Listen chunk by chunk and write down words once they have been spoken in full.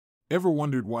Ever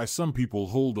wondered why some people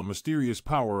hold a mysterious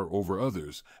power over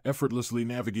others, effortlessly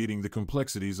navigating the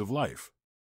complexities of life?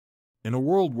 In a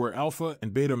world where alpha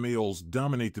and beta males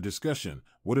dominate the discussion,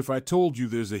 what if I told you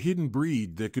there's a hidden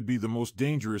breed that could be the most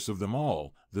dangerous of them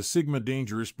all, the Sigma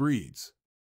dangerous breeds?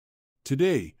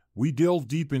 Today, we delve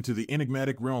deep into the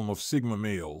enigmatic realm of Sigma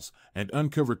males and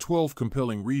uncover 12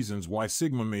 compelling reasons why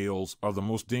Sigma males are the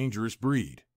most dangerous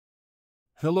breed.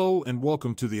 Hello and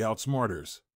welcome to the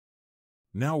Outsmarters.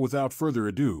 Now, without further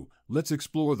ado, let's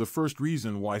explore the first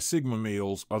reason why Sigma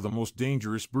males are the most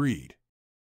dangerous breed.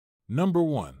 Number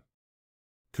 1.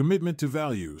 Commitment to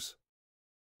values.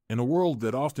 In a world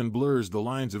that often blurs the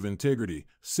lines of integrity,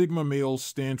 Sigma males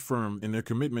stand firm in their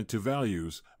commitment to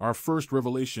values. Our first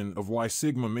revelation of why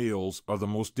Sigma males are the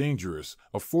most dangerous,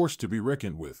 a force to be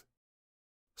reckoned with.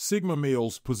 Sigma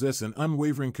males possess an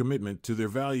unwavering commitment to their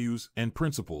values and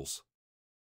principles.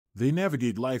 They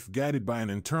navigate life guided by an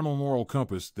internal moral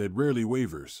compass that rarely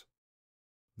wavers.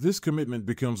 This commitment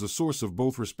becomes a source of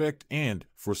both respect and,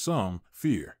 for some,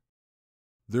 fear.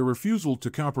 Their refusal to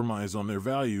compromise on their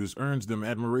values earns them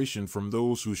admiration from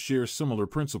those who share similar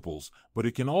principles, but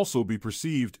it can also be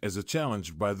perceived as a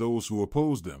challenge by those who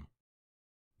oppose them.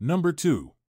 Number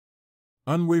 2.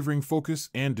 Unwavering focus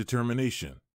and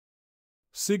determination.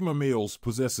 Sigma males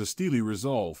possess a steely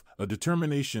resolve, a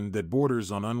determination that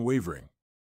borders on unwavering.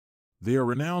 They are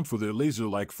renowned for their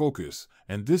laser-like focus,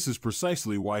 and this is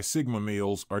precisely why Sigma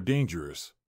males are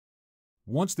dangerous.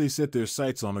 Once they set their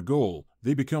sights on a goal,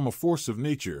 they become a force of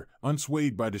nature,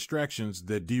 unswayed by distractions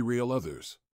that derail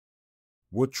others.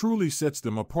 What truly sets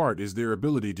them apart is their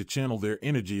ability to channel their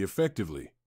energy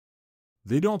effectively.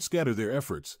 They don't scatter their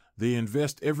efforts, they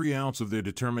invest every ounce of their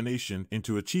determination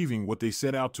into achieving what they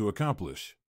set out to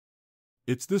accomplish.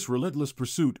 It's this relentless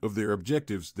pursuit of their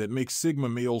objectives that makes Sigma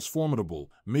males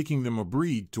formidable, making them a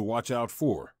breed to watch out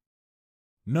for.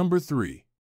 Number 3.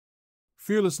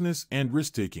 Fearlessness and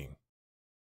risk-taking.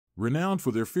 Renowned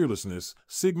for their fearlessness,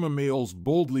 Sigma males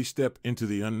boldly step into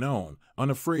the unknown,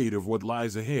 unafraid of what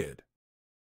lies ahead.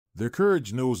 Their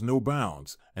courage knows no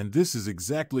bounds, and this is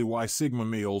exactly why Sigma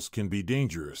males can be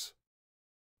dangerous.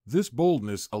 This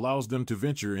boldness allows them to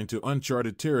venture into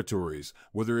uncharted territories,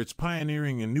 whether it's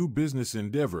pioneering a new business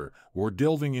endeavor or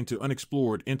delving into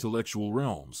unexplored intellectual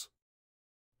realms.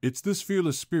 It's this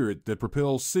fearless spirit that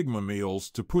propels Sigma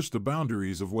males to push the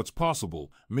boundaries of what's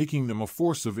possible, making them a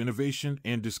force of innovation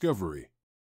and discovery.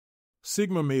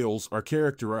 Sigma males are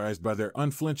characterized by their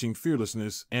unflinching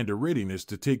fearlessness and a readiness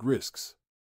to take risks.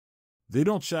 They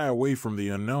don't shy away from the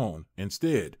unknown,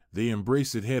 instead, they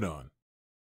embrace it head-on.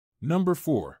 Number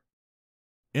 4.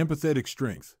 Empathetic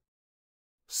strength.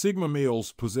 Sigma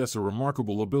males possess a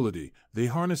remarkable ability. They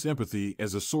harness empathy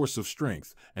as a source of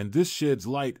strength, and this sheds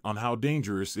light on how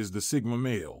dangerous is the Sigma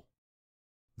male.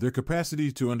 Their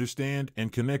capacity to understand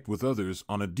and connect with others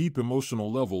on a deep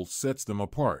emotional level sets them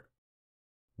apart.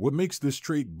 What makes this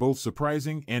trait both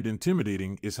surprising and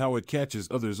intimidating is how it catches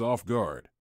others off guard.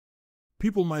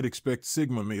 People might expect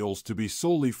Sigma males to be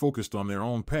solely focused on their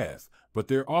own path, but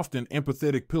they're often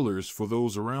empathetic pillars for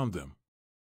those around them.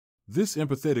 This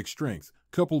empathetic strength,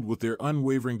 coupled with their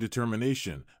unwavering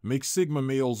determination, makes Sigma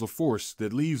males a force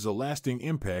that leaves a lasting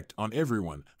impact on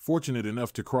everyone fortunate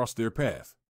enough to cross their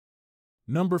path.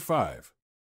 Number 5.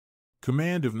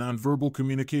 Command of nonverbal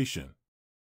communication.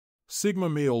 Sigma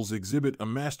males exhibit a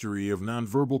mastery of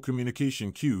nonverbal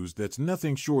communication cues that's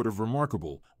nothing short of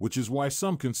remarkable, which is why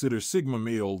some consider Sigma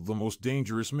male the most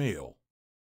dangerous male.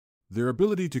 Their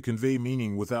ability to convey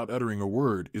meaning without uttering a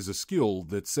word is a skill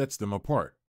that sets them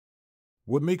apart.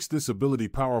 What makes this ability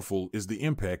powerful is the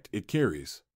impact it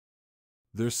carries.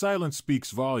 Their silence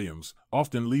speaks volumes,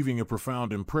 often leaving a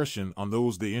profound impression on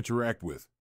those they interact with.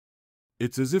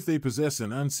 It's as if they possess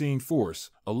an unseen force,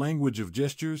 a language of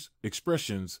gestures,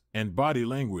 expressions, and body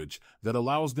language that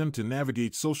allows them to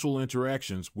navigate social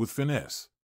interactions with finesse.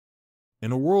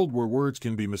 In a world where words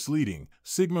can be misleading,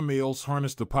 Sigma males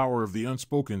harness the power of the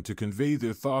unspoken to convey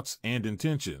their thoughts and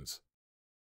intentions.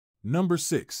 Number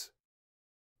 6.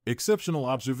 Exceptional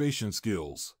observation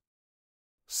skills.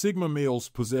 Sigma males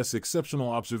possess exceptional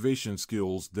observation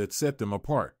skills that set them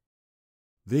apart.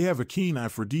 They have a keen eye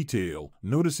for detail,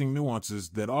 noticing nuances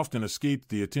that often escape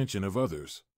the attention of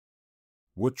others.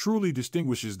 What truly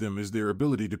distinguishes them is their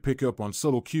ability to pick up on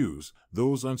subtle cues,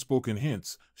 those unspoken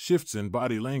hints, shifts in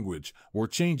body language, or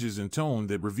changes in tone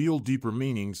that reveal deeper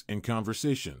meanings in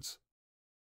conversations.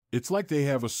 It's like they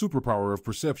have a superpower of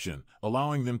perception,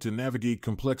 allowing them to navigate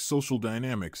complex social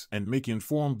dynamics and make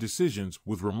informed decisions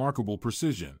with remarkable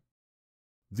precision.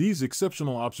 These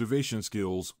exceptional observation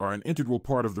skills are an integral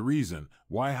part of the reason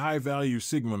why high-value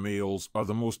Sigma males are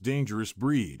the most dangerous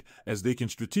breed, as they can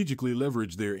strategically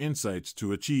leverage their insights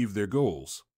to achieve their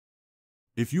goals.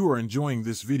 If you are enjoying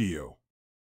this video,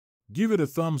 give it a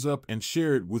thumbs up and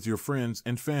share it with your friends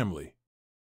and family.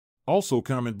 Also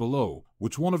comment below,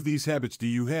 which one of these habits do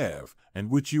you have, and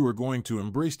which you are going to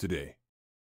embrace today.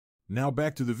 Now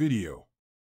back to the video.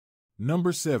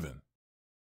 Number 7.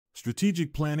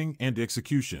 Strategic planning and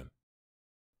execution.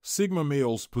 Sigma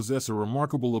males possess a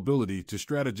remarkable ability to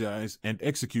strategize and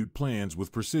execute plans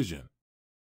with precision.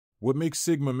 What makes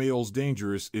Sigma males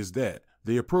dangerous is that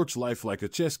they approach life like a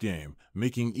chess game,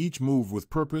 making each move with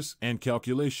purpose and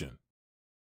calculation.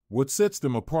 What sets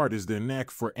them apart is their knack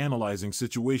for analyzing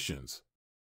situations.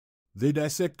 They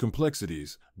dissect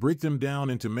complexities, break them down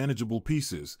into manageable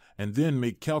pieces, and then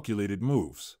make calculated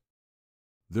moves.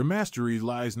 Their mastery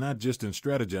lies not just in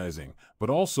strategizing, but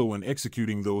also in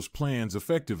executing those plans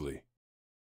effectively.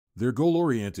 They're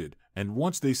goal-oriented, and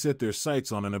once they set their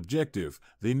sights on an objective,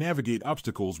 they navigate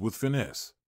obstacles with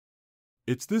finesse.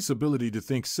 It's this ability to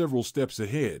think several steps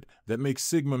ahead that makes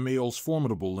Sigma males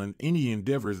formidable in any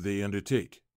endeavor they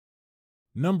undertake.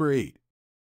 Number 8.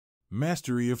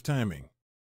 Mastery of timing.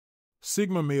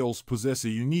 Sigma males possess a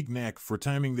unique knack for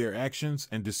timing their actions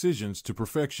and decisions to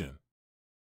perfection.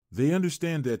 They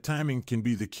understand that timing can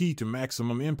be the key to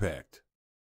maximum impact.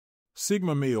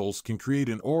 Sigma males can create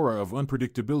an aura of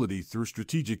unpredictability through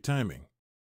strategic timing.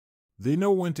 They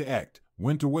know when to act,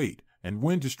 when to wait, and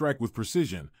when to strike with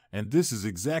precision, and this is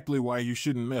exactly why you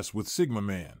shouldn't mess with Sigma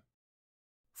man.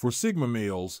 For Sigma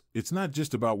males, it's not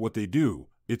just about what they do,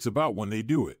 it's about when they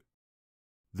do it.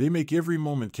 They make every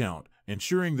moment count,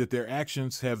 ensuring that their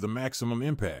actions have the maximum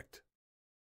impact.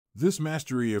 This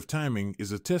mastery of timing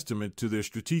is a testament to their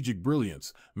strategic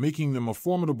brilliance, making them a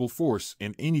formidable force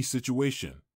in any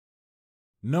situation.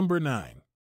 Number 9.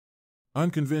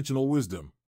 Unconventional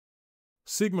wisdom.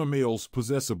 Sigma males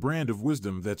possess a brand of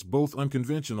wisdom that's both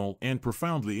unconventional and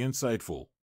profoundly insightful.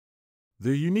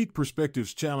 Their unique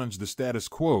perspectives challenge the status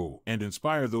quo and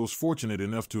inspire those fortunate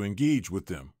enough to engage with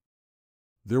them.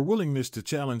 Their willingness to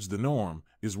challenge the norm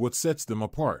is what sets them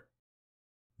apart.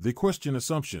 They question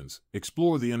assumptions,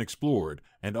 explore the unexplored,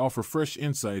 and offer fresh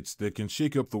insights that can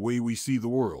shake up the way we see the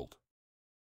world.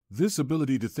 This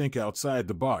ability to think outside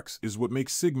the box is what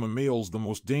makes Sigma males the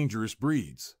most dangerous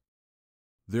breeds.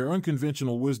 Their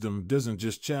unconventional wisdom doesn't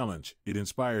just challenge, it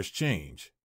inspires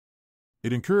change.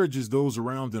 It encourages those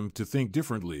around them to think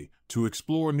differently, to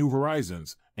explore new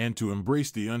horizons, and to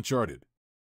embrace the uncharted.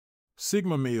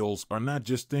 Sigma males are not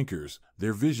just thinkers,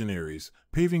 they're visionaries,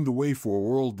 paving the way for a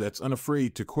world that's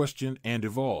unafraid to question and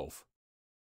evolve.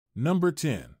 Number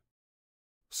 10.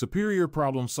 Superior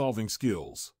problem-solving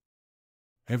skills.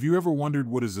 Have you ever wondered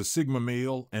what is a Sigma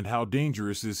male and how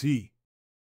dangerous is he?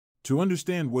 To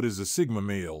understand what is a Sigma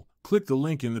male, click the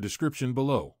link in the description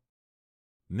below.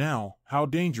 Now, how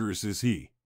dangerous is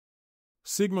he?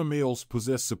 Sigma males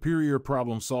possess superior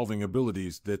problem-solving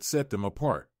abilities that set them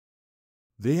apart.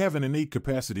 They have an innate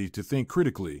capacity to think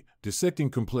critically, dissecting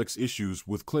complex issues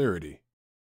with clarity.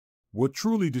 What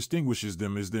truly distinguishes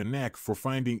them is their knack for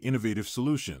finding innovative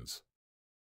solutions.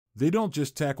 They don't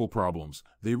just tackle problems,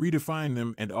 they redefine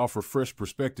them and offer fresh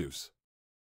perspectives.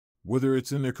 Whether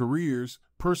it's in their careers,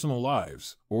 personal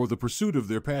lives, or the pursuit of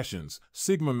their passions,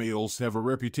 Sigma males have a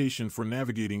reputation for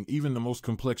navigating even the most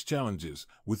complex challenges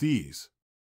with ease.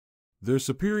 Their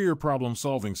superior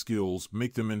problem-solving skills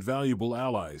make them invaluable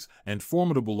allies and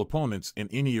formidable opponents in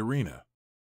any arena.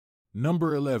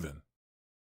 Number 11.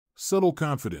 Subtle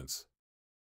confidence.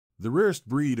 The rarest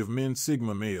breed of men,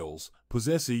 Sigma males,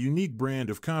 possess a unique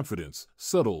brand of confidence,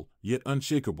 subtle yet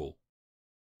unshakable.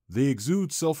 They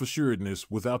exude self-assuredness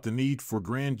without the need for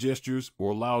grand gestures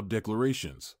or loud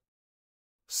declarations.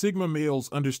 Sigma males'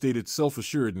 understated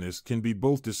self-assuredness can be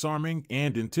both disarming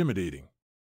and intimidating.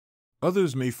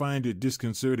 Others may find it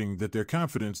disconcerting that their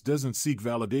confidence doesn't seek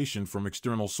validation from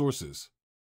external sources.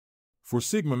 For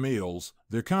Sigma males,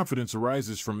 their confidence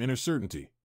arises from inner certainty.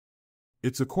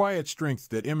 It's a quiet strength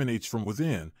that emanates from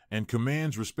within and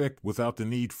commands respect without the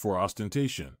need for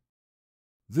ostentation.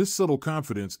 This subtle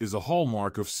confidence is a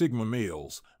hallmark of Sigma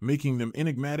males, making them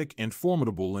enigmatic and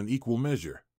formidable in equal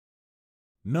measure.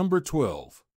 Number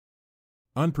 12.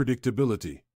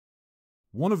 Unpredictability.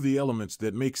 One of the elements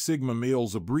that makes Sigma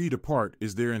males a breed apart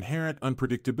is their inherent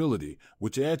unpredictability,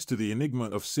 which adds to the enigma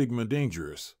of Sigma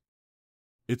dangerous.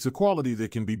 It's a quality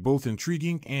that can be both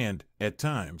intriguing and, at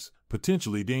times,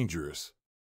 potentially dangerous.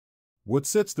 What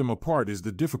sets them apart is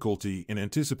the difficulty in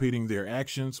anticipating their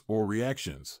actions or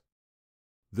reactions.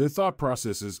 Their thought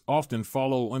processes often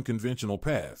follow unconventional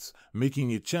paths,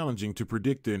 making it challenging to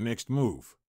predict their next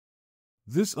move.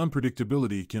 This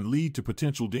unpredictability can lead to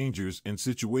potential dangers in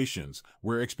situations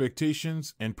where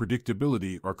expectations and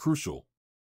predictability are crucial.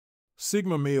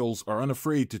 Sigma males are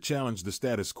unafraid to challenge the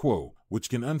status quo, which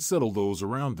can unsettle those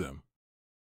around them.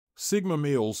 Sigma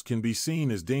males can be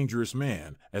seen as dangerous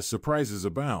men, as surprises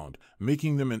abound,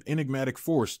 making them an enigmatic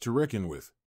force to reckon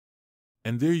with.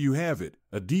 And there you have it,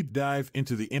 a deep dive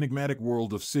into the enigmatic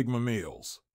world of Sigma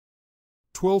males.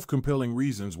 12 compelling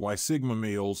reasons why Sigma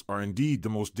males are indeed the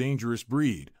most dangerous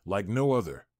breed, like no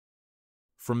other.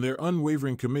 From their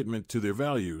unwavering commitment to their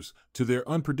values, to their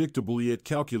unpredictable yet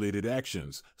calculated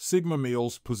actions, Sigma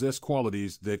males possess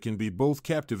qualities that can be both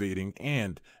captivating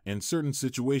and, in certain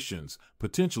situations,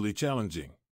 potentially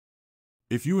challenging.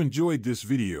 If you enjoyed this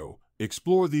video,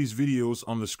 explore these videos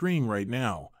on the screen right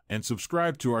now, and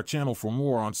subscribe to our channel for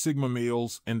more on Sigma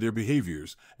males and their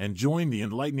behaviors, and join the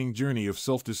enlightening journey of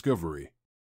self-discovery.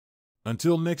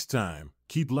 Until next time,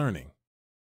 keep learning.